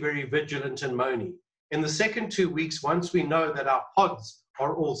very, very vigilant in Moni. In the second 2 weeks, once we know that our pods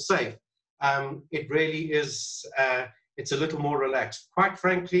are all safe, it really is, it's a little more relaxed. Quite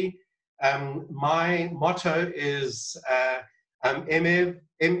frankly, my motto is MM,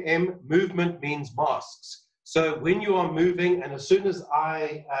 movement means masks. So when you are moving, and as soon as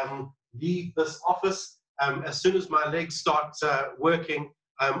I leave this office, as soon as my legs start working,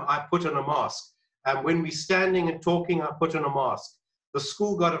 I put on a mask. When we're standing and talking, I put on a mask. The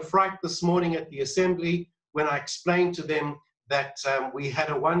school got a fright this morning at the assembly when I explained to them that we had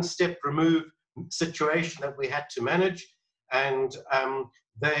a 1-step remove situation that we had to manage, and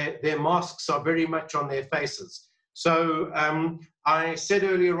their masks are very much on their faces. So I said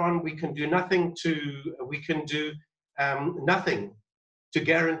earlier on, we can do nothing to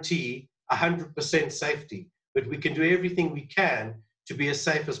guarantee 100% safety, but we can do everything we can to be as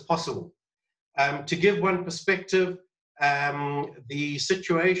safe as possible. To give one perspective, the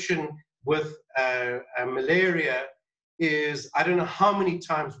situation with malaria is, I don't know how many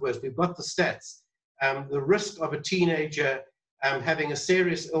times worse. We've got the stats. The risk of a teenager having a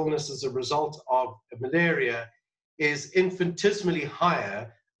serious illness as a result of malaria is infinitesimally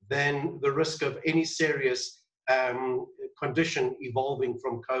higher than the risk of any serious condition evolving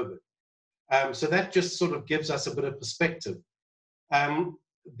from COVID. So that just sort of gives us a bit of perspective.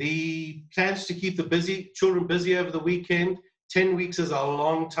 The plans to keep the children busy over the weekend, 10 weeks is a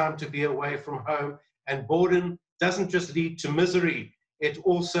long time to be away from home, and boredom doesn't just lead to misery, it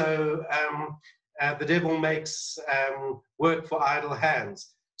also, the devil makes work for idle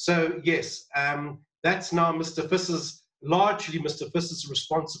hands. So yes, that's now largely Mr. Fiss's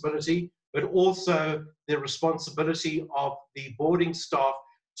responsibility, but also the responsibility of the boarding staff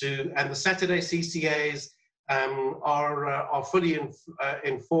and the Saturday CCAs are fully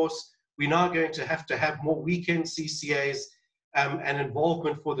in force. We're now going to have more weekend CCAs and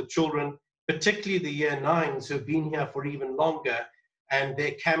involvement for the children, particularly the year 9s who've been here for even longer, and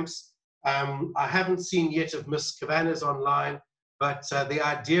their camps. I haven't seen yet of Miss Cavanagh online, but the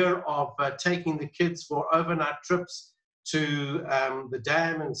idea of taking the kids for overnight trips to the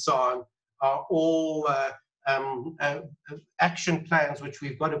dam and so on are all action plans which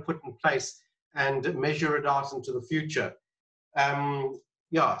we've got to put in place and measure it out into the future.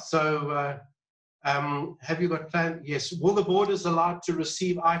 Yeah, so have you got plans? Yes. Will the boarders allowed to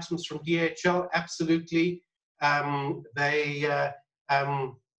receive items from DHL? Absolutely. And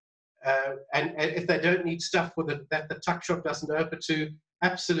if they don't need stuff that the tuck shop doesn't open to,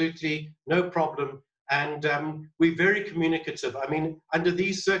 absolutely, no problem. And we're very communicative. I mean, under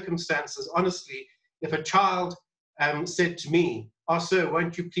these circumstances, honestly, if a child said to me, "Oh, sir,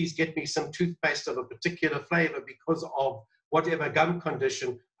 won't you please get me some toothpaste of a particular flavor because of whatever gum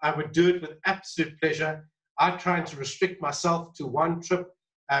condition," I would do it with absolute pleasure. I'm trying to restrict myself to one trip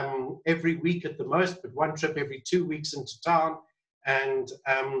every week at the most, but one trip every 2 weeks into town. And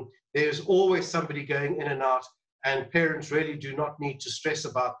there's always somebody going in and out, and parents really do not need to stress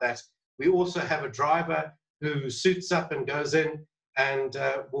about that. We also have a driver who suits up and goes in and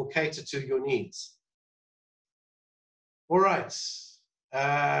will cater to your needs. All right.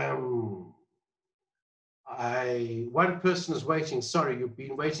 One person is waiting. Sorry, you've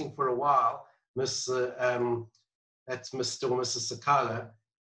been waiting for a while, Miss. That's Mr. or Mrs. Sakala.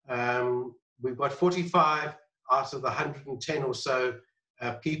 We've got 45 out of the 110 or so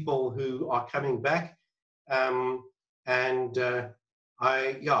people who are coming back, as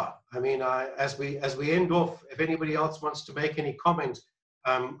we end off, if anybody else wants to make any comment,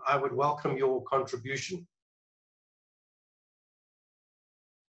 I would welcome your contribution.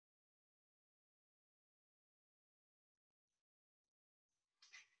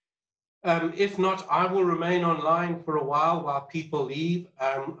 If not, I will remain online for a while people leave.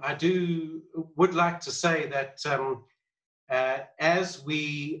 I would like to say that as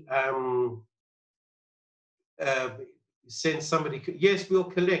we send somebody, yes,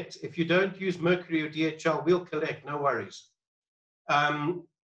 we'll collect. If you don't use Mercury or DHL, we'll collect, no worries.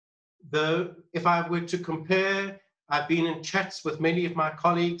 If I were to compare, I've been in chats with many of my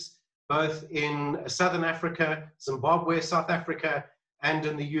colleagues, both in Southern Africa, Zimbabwe, South Africa, and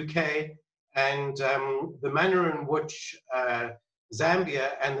in the UK, and the manner in which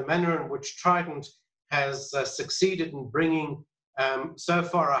Zambia and the manner in which Trident has succeeded in bringing so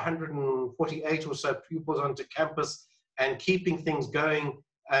far 148 or so pupils onto campus and keeping things going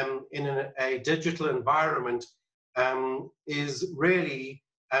in a digital environment is really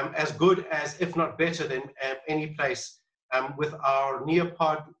as good as, if not better than any place, with our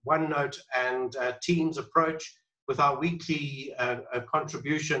Nearpod, OneNote, and Teams approach, with our weekly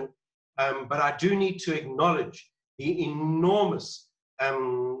contribution. But I do need to acknowledge the enormous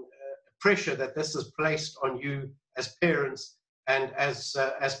pressure that this has placed on you as parents and as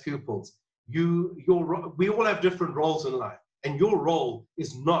pupils. We all have different roles in life, and your role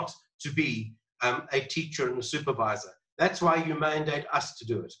is not to be a teacher and a supervisor. That's why you mandate us to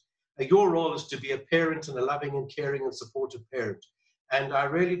do it. Your role is to be a parent, and a loving and caring and supportive parent. And I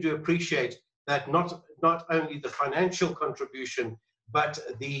really do appreciate that not only the financial contribution, but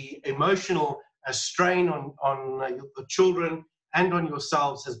the emotional strain on the children and on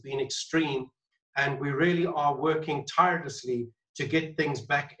yourselves has been extreme. And we really are working tirelessly to get things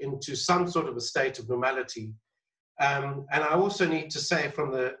back into some sort of a state of normality. And I also need to say,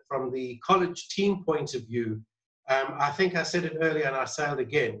 from the college team point of view, I think I said it earlier and I say it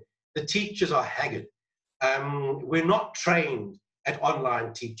again, the teachers are haggard. We're not trained at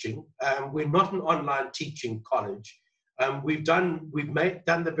online teaching. We're not an online teaching college. We've done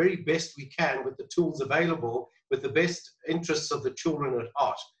the very best we can with the tools available, with the best interests of the children at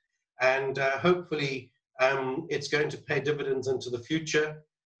heart. And hopefully it's going to pay dividends into the future.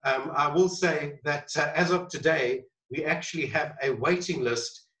 I will say that as of today, we actually have a waiting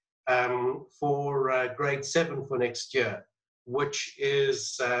list for grade 7 for next year, which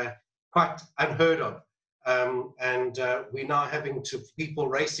is quite unheard of. And we're now having people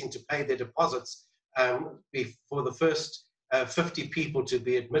racing to pay their deposits for the first 50 people to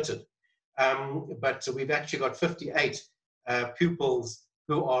be admitted. But we've actually got 58 pupils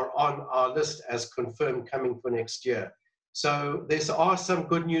who are on our list as confirmed coming for next year. So there are some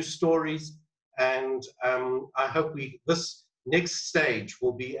good news stories, and I hope this next stage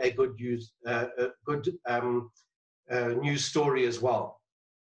will be a good news story as well.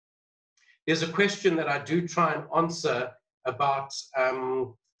 There's a question that I do try and answer about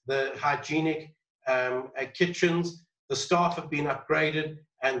the hygienic kitchens. The staff have been upgraded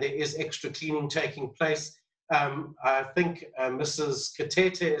and there is extra cleaning taking place. I think Mrs.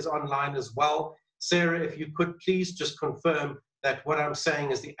 Katete is online as well. Sarah, if you could please just confirm that what I'm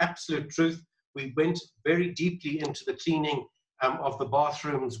saying is the absolute truth. We went very deeply into the cleaning of the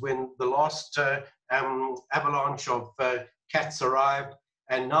bathrooms when the last avalanche of cats arrived.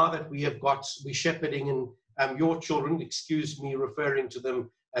 And now that we're shepherding in your children, excuse me referring to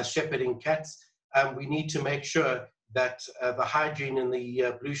them as shepherding cats, we need to make sure that the hygiene in the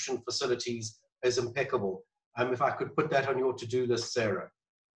ablution facilities is impeccable. If I could put that on your to-do list, Sarah.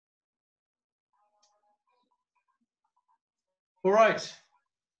 All right.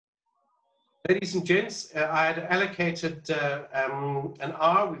 Ladies and gents, I had allocated an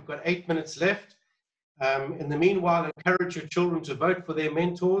hour. We've got 8 minutes left. In the meanwhile, encourage your children to vote for their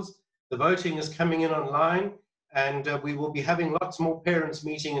mentors. The voting is coming in online, and we will be having lots more parents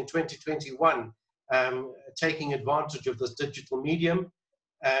meeting in 2021, taking advantage of this digital medium.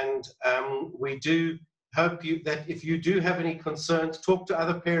 And we do hope that if you do have any concerns, talk to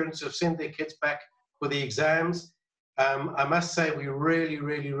other parents who have sent their kids back for the exams. I must say we really,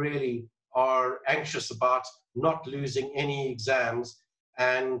 really, really are anxious about not losing any exams.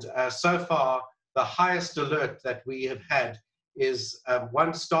 And so far, the highest alert that we have had is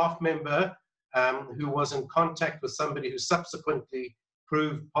one staff member who was in contact with somebody who subsequently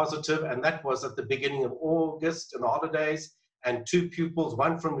proved positive, and that was at the beginning of August in the holidays, and 2 pupils,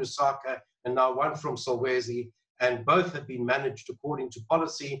 one from Lusaka and now one from Solwezi, and both have been managed according to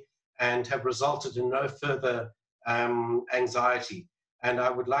policy and have resulted in no further anxiety. And I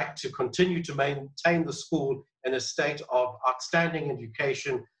would like to continue to maintain the school in a state of outstanding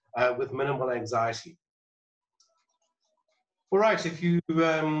education with minimal anxiety. All right, if you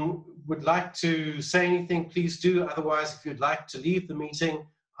would like to say anything, please do. Otherwise, if you'd like to leave the meeting,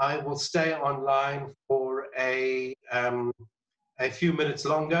 I will stay online for a few minutes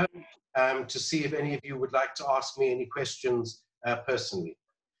longer to see if any of you would like to ask me any questions personally.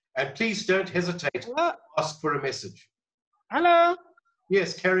 And please don't hesitate to ask for a message. Hello?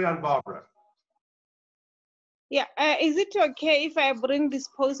 Yes, carry on, Barbara. Yeah, is it okay if I bring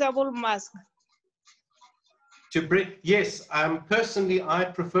disposable mask? To bring, yes, personally, I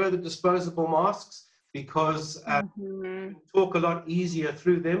prefer the disposable masks because you talk a lot easier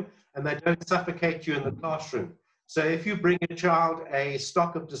through them and they don't suffocate you in the classroom. So if you bring a child a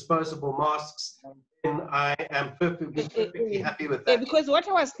stock of disposable masks, then I am perfectly happy with that. Because what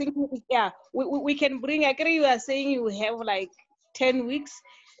I was thinking is, yeah, we can bring, I agree you are saying you have like 10 weeks,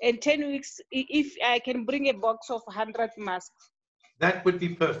 and 10 weeks, if I can bring a box of 100 masks. That would be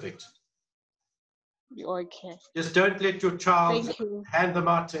perfect. Okay. Just don't let your child hand them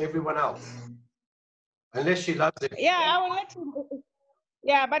out to everyone else, unless she loves it. Yeah, I will let you.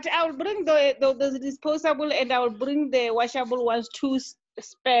 Yeah, but I will bring the disposable and I will bring the washable ones, 2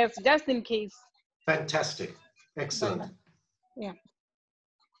 spares, just in case. Fantastic. Excellent. Yeah.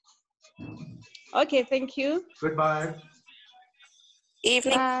 Okay, thank you. Goodbye.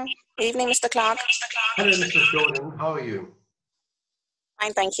 Evening, evening, Mr. Clark. Hello, Mrs. Jordan. How are you?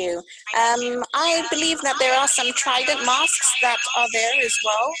 Fine, thank you. I believe that there are some Trident masks that are there as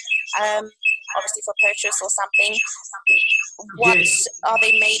well, obviously for purchase or something. What are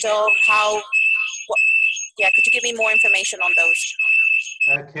they made of? Yeah, could you give me more information on those?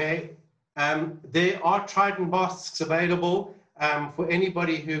 Okay. There are Trident masks available for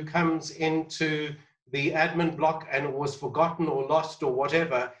anybody who comes into the admin block and it was forgotten or lost or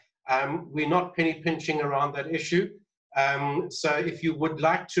whatever. We're not penny pinching around that issue. So if you would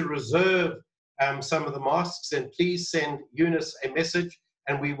like to reserve some of the masks, then please send Eunice a message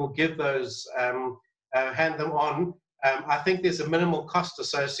and we will give those, hand them on. I think there's a minimal cost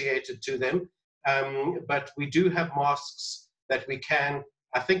associated to them, but we do have masks that we can,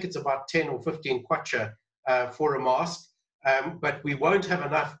 I think it's about 10 or 15 kwacha for a mask, but we won't have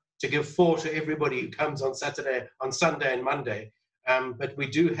enough to give 4 to everybody who comes on Saturday, on Sunday and Monday, but we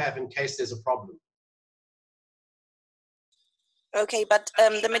do have in case there's a problem. Okay, but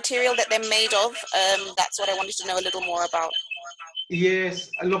the material that they're made of, that's what I wanted to know a little more about. Yes,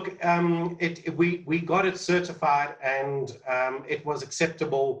 look, we got it certified and it was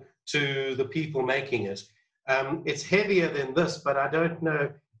acceptable to the people making it. It's heavier than this, but I don't know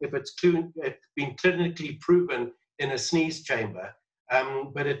if it's been clinically proven in a sneeze chamber,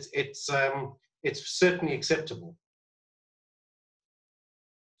 but it's certainly acceptable.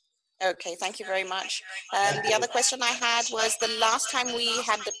 Okay, thank you very much. The other question I had was the last time we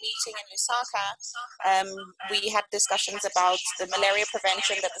had the meeting in Lusaka, we had discussions about the malaria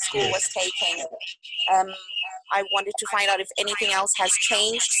prevention that the school was taking. I wanted to find out if anything else has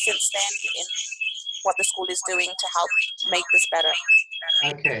changed since then in what the school is doing to help make this better.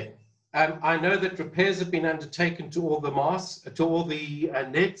 Okay. I know that repairs have been undertaken to all the masks, to all the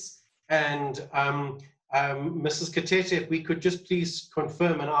nets, and Mrs. Katete, if we could just please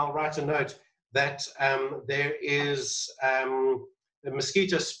confirm, and I'll write a note, that there is the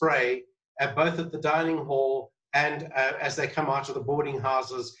mosquito spray both at the dining hall and as they come out of the boarding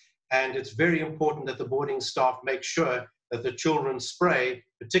houses. And it's very important that the boarding staff make sure that the children spray,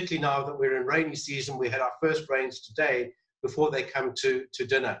 particularly now that we're in rainy season. We had our first rains today before they come to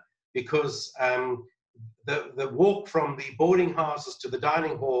dinner, because the walk from the boarding houses to the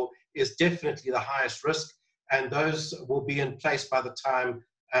dining hall is definitely the highest risk, and those will be in place by the time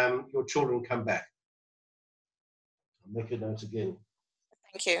your children come back. I'll make a note again.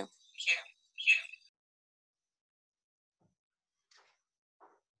 Thank you.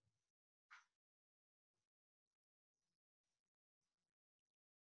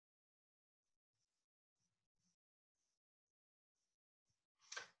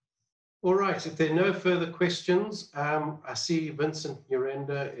 All right, if there are no further questions, I see Vincent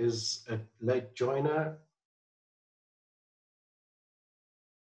Urenda is a late joiner.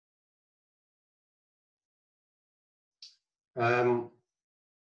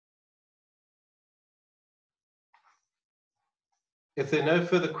 If there are no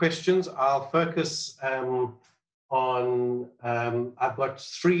further questions, I'll focus on, I've got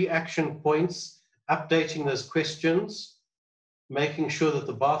 3 action points: updating those questions, making sure that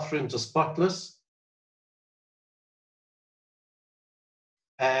the bathrooms are spotless,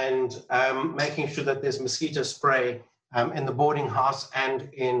 and making sure that there's mosquito spray in the boarding house and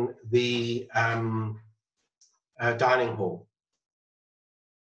in the dining hall.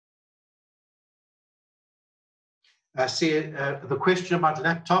 I see the question about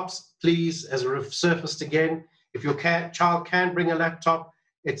laptops, please, as resurfaced again. If your child can bring a laptop,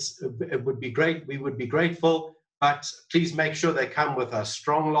 it would be great. We would be grateful, but please make sure they come with a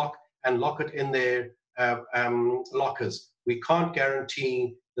strong lock and lock it in their lockers. We can't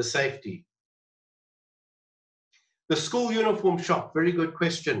guarantee the safety. The school uniform shop, very good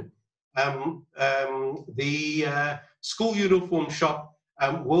question. The school uniform shop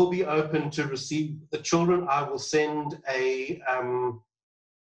will be open to receive the children. I will send a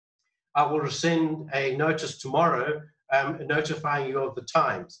notice tomorrow notifying you of the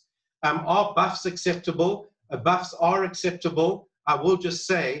times. Are buffs acceptable? Buffs are acceptable. I will just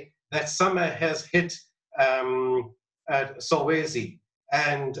say that summer has hit Solwezi,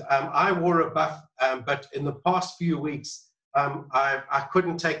 and I wore a buff, but in the past few weeks, I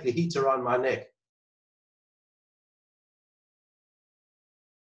couldn't take the heat around my neck.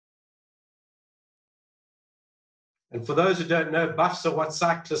 And for those who don't know, buffs are what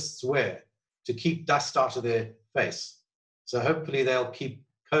cyclists wear to keep dust out of their face. So hopefully they'll keep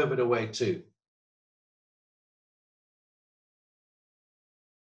COVID away too.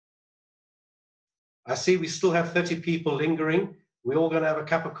 I see we still have 30 people lingering. We're all going to have a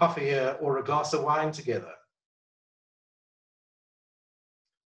cup of coffee here or a glass of wine together.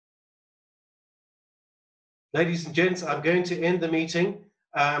 Ladies and gents, I'm going to end the meeting.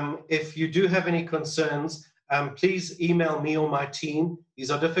 If you do have any concerns, please email me or my team.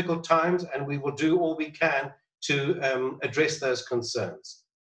 These are difficult times, and we will do all we can to address those concerns.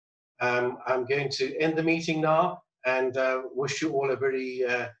 I'm going to end the meeting now and wish you all a very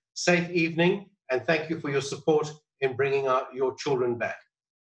safe evening, and thank you for your support in bringing your children back.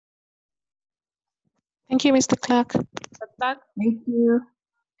 Thank you, Mr. Clark. Thank you.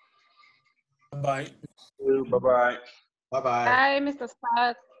 Bye. Bye-bye. Bye-bye. Bye, Mr.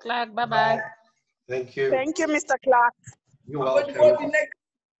 Clark. Bye-bye. Thank you. Thank you, Mr. Clark. You're welcome.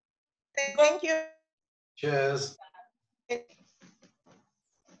 Thank you. Cheers.